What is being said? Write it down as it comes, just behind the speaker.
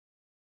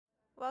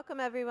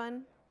Welcome,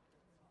 everyone.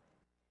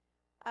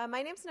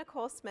 My name's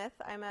Nicole Smith.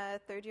 I'm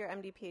a third-year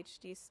MD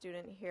PhD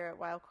student here at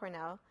Weill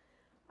Cornell.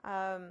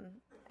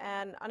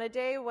 And on a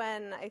day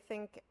when I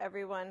think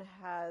everyone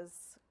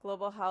has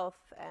global health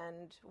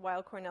and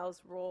Weill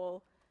Cornell's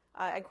role,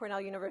 and Cornell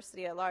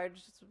University at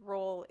large's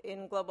role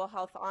in global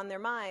health on their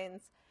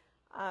minds,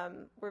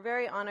 we're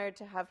very honored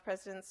to have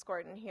President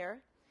Skorton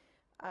here,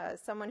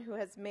 someone who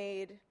has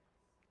made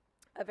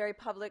a very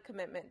public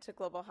commitment to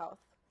global health.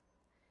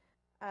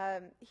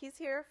 He's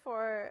here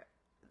for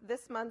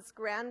this month's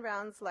Grand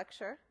Rounds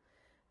lecture.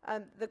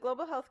 The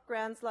Global Health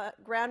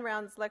Grand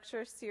Rounds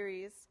lecture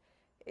series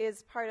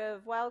is part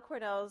of Weill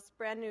Cornell's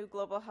brand new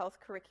global health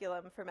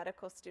curriculum for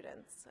medical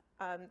students.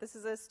 This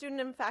is a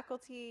student and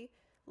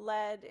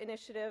faculty-led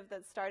initiative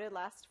that started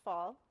last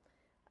fall.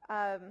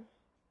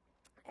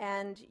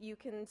 And you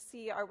can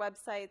see our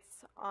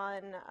websites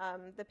on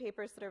the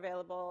papers that are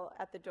available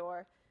at the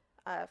door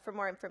for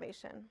more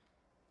information.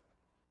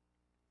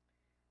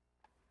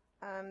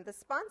 The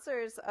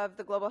sponsors of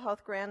the Global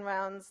Health Grand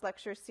Rounds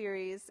lecture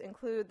series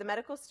include the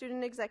Medical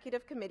Student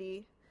Executive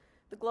Committee,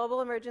 the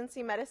Global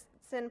Emergency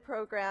Medicine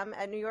Program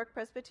at New York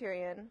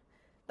Presbyterian,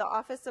 the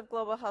Office of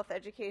Global Health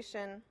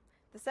Education,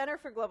 the Center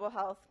for Global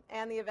Health,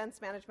 and the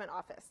Events Management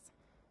Office.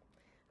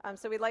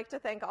 So we'd like to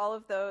thank all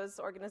of those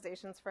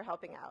organizations for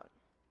helping out.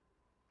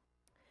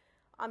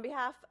 On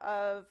behalf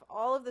of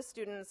all of the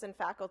students and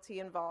faculty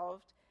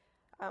involved,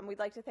 we'd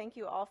like to thank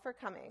you all for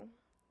coming.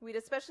 We'd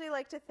especially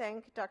like to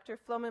thank Dr.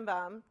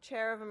 Flomenbaum,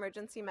 Chair of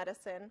Emergency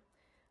Medicine,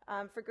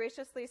 for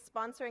graciously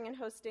sponsoring and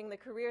hosting the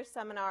career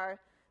seminar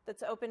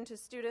that's open to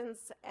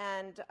students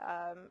and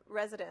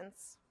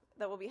residents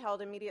that will be held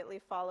immediately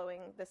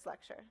following this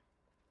lecture.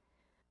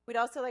 We'd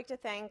also like to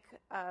thank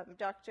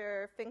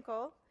Dr.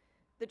 Finkel,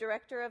 the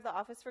Director of the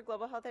Office for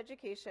Global Health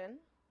Education,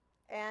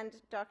 and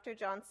Dr.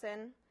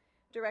 Johnson,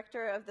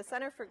 Director of the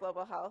Center for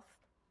Global Health,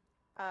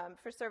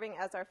 for serving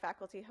as our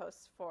faculty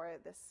hosts for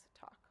this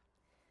talk.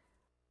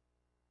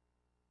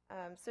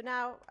 So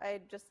now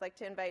I'd just like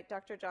to invite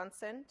Dr.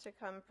 Johnson to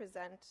come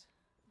present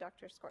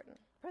Dr. Skorton,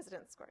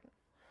 President Skorton.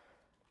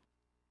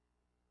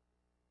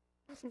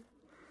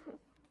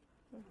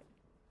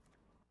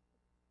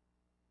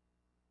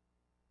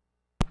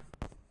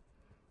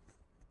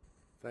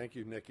 Thank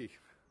you, Nikki.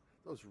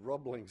 Those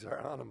rumblings are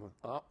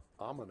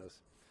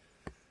ominous.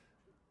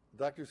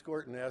 Dr.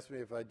 Skorton asked me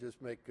if I'd just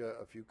make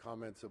a few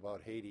comments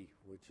about Haiti,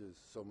 which is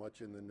so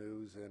much in the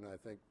news, and I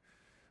think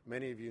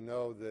many of you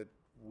know that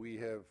we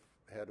have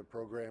a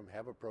program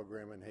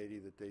in Haiti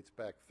that dates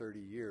back 30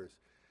 years.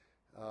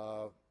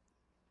 I'm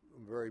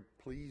very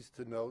pleased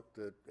to note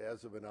that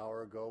as of an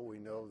hour ago, we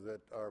know that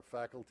our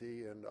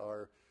faculty and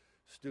our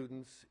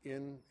students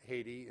in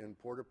Haiti, in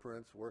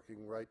Port-au-Prince,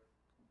 working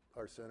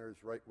our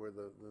centers right where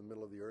the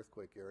middle of the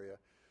earthquake area,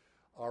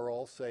 are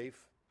all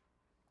safe.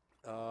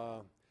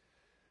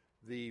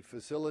 The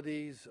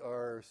facilities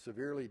are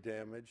severely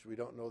damaged. We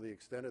don't know the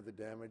extent of the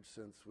damage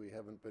since we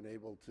haven't been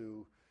able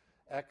to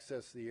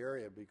access the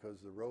area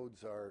because the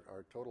roads are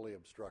totally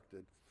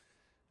obstructed.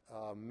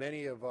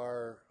 Many of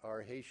our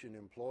Haitian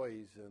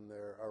employees, and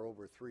there are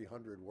over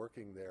 300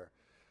 working there,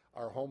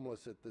 are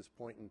homeless at this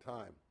point in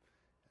time.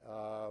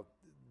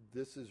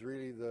 This is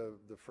really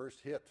the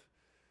first hit,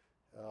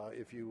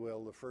 if you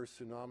will, the first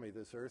tsunami,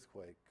 this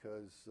earthquake,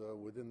 because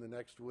within the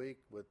next week,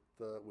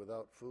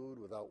 without food,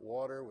 without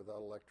water,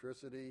 without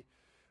electricity,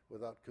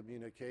 without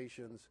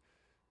communications,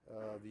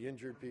 the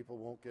injured people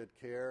won't get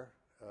care.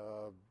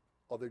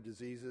 Other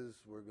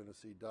diseases, we're going to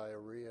see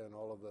diarrhea and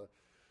all of the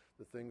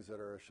things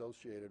that are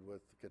associated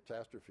with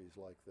catastrophes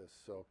like this.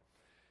 So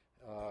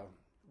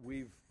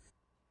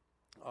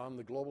on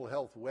the Global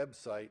Health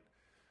website,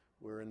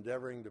 we're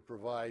endeavoring to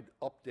provide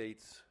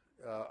updates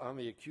on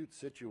the acute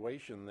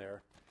situation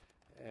there,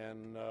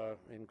 and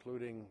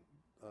including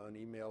an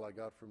email I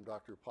got from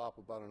Dr. Pop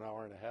about an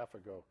hour and a half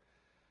ago.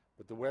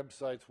 But the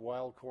website's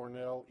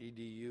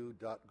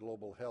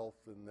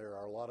weillcornell.edu.globalhealth, and there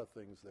are a lot of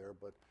things there,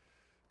 but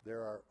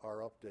there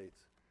are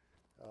updates.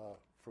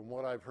 From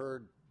what I've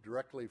heard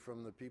directly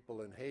from the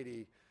people in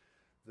Haiti,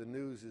 the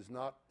news is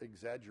not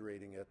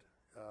exaggerating it.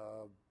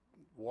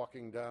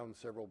 Walking down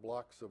several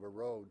blocks of a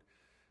road,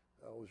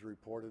 it was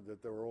reported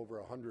that there were over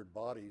 100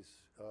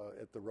 bodies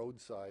at the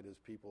roadside as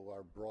people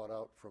are brought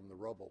out from the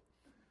rubble.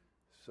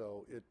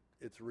 So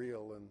it's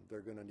real, and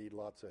they're going to need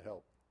lots of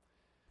help.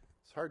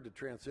 It's hard to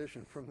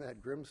transition from that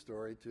grim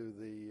story to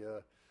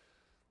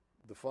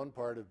the fun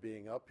part of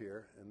being up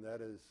here, and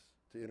that is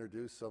to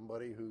introduce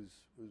somebody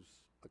who's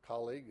a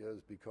colleague, has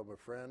become a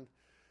friend,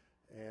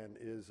 and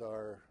is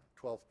our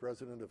 12th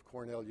president of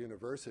Cornell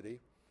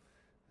University.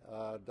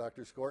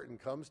 Dr. Skorton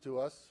comes to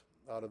us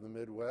out of the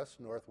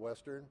Midwest,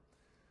 Northwestern,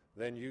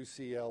 then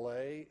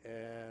UCLA,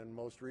 and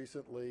most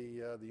recently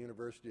the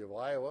University of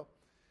Iowa,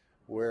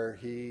 where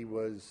he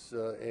was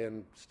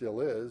and still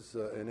is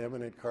an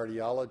eminent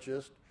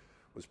cardiologist,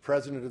 was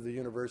president of the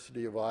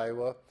University of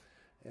Iowa,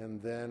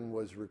 and then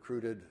was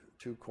recruited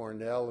to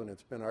Cornell, and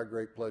it's been our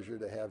great pleasure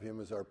to have him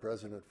as our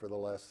president for the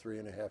last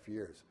 3.5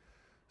 years.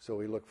 So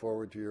we look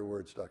forward to your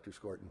words, Dr.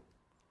 Skorton.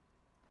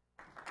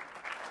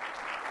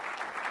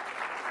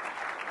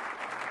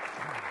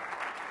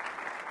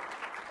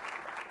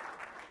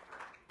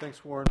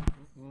 Thanks, Warren.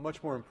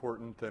 Much more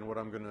important than what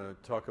I'm going to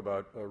talk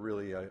about,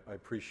 really, I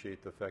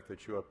appreciate the fact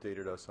that you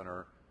updated us on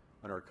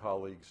our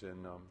colleagues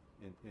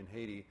in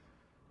Haiti.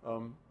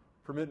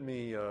 Permit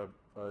me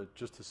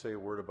just to say a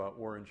word about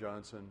Warren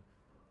Johnson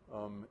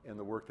and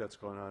the work that's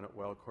going on at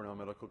Weill Cornell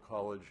Medical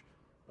College.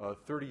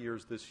 30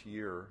 years this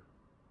year,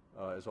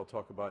 as I'll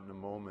talk about in a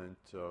moment,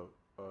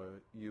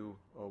 you,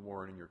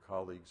 Warren, and your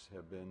colleagues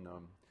have been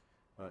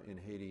in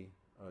Haiti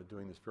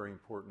doing this very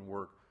important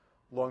work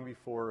long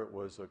before it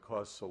was a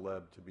cause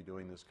célèbre to be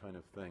doing this kind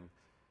of thing.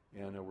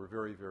 And we're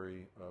very,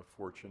 very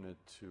fortunate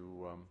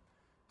to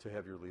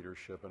have your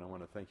leadership, and I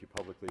want to thank you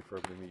publicly for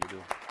everything that you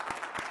do.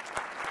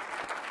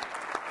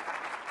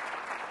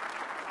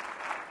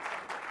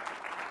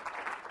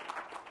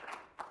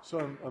 So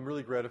I'm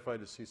really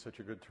gratified to see such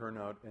a good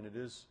turnout, and it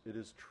is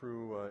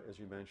true, as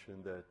you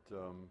mentioned, that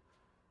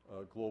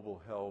global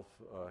health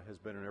has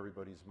been in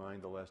everybody's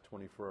mind the last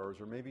 24 hours,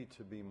 or maybe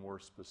to be more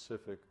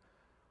specific,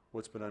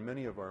 what's been on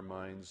many of our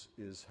minds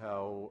is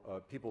how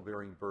people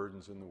bearing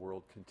burdens in the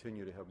world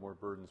continue to have more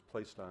burdens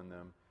placed on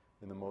them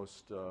in the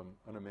most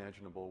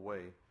unimaginable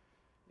way.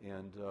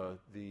 And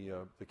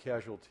the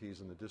casualties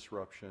and the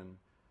disruption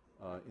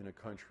in a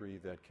country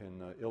that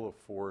can ill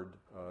afford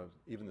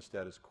even the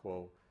status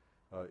quo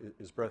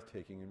is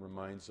breathtaking and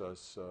reminds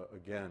us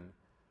again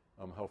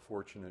how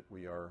fortunate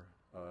we are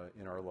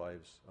in our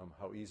lives,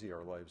 how easy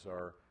our lives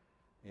are,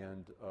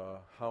 and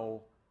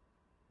how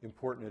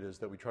important it is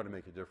that we try to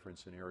make a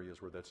difference in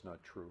areas where that's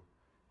not true.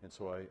 And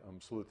so I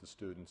salute the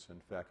students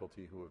and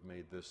faculty who have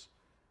made this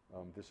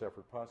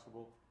effort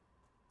possible.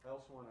 I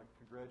also want to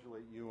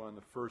congratulate you on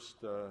the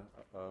first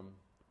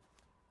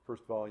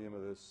volume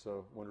of this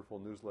wonderful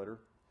newsletter,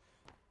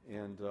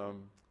 and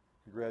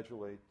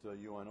congratulate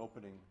you on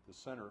opening the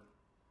center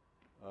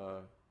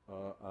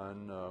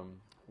on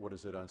what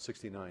is it, on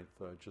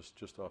 69th,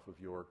 just off of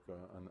York,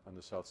 on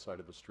the south side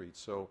of the street.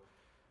 So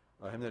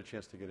I haven't had a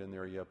chance to get in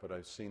there yet, but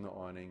I've seen the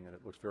awning, and it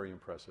looks very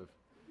impressive.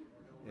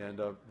 And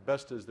the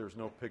best is there's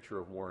no picture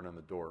of Warren on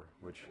the door,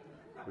 which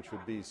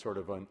would be sort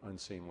of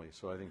unseemly.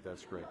 So I think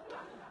that's great.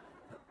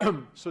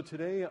 So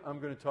today I'm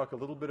going to talk a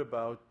little bit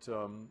about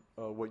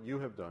what you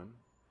have done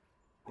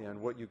and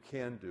what you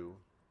can do.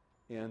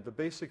 And the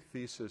basic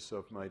thesis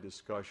of my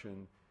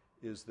discussion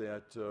is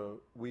that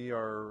we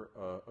are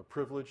a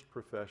privileged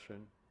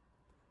profession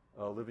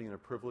living in a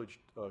privileged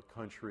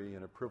country,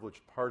 in a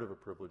privileged part of a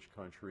privileged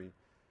country,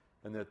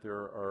 and that there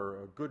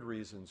are good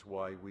reasons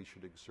why we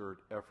should exert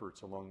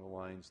efforts along the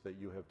lines that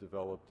you have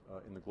developed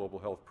in the Global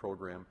Health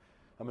Program.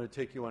 I'm going to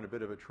take you on a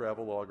bit of a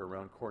travelogue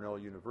around Cornell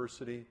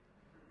University,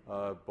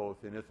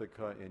 both in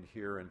Ithaca and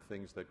here, and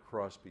things that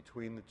cross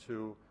between the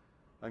two.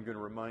 I'm going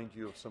to remind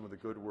you of some of the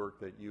good work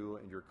that you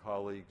and your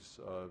colleagues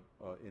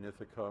in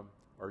Ithaca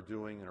are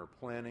doing and are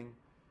planning,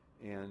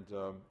 and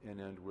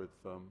end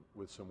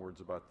with some words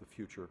about the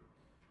future.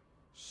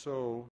 So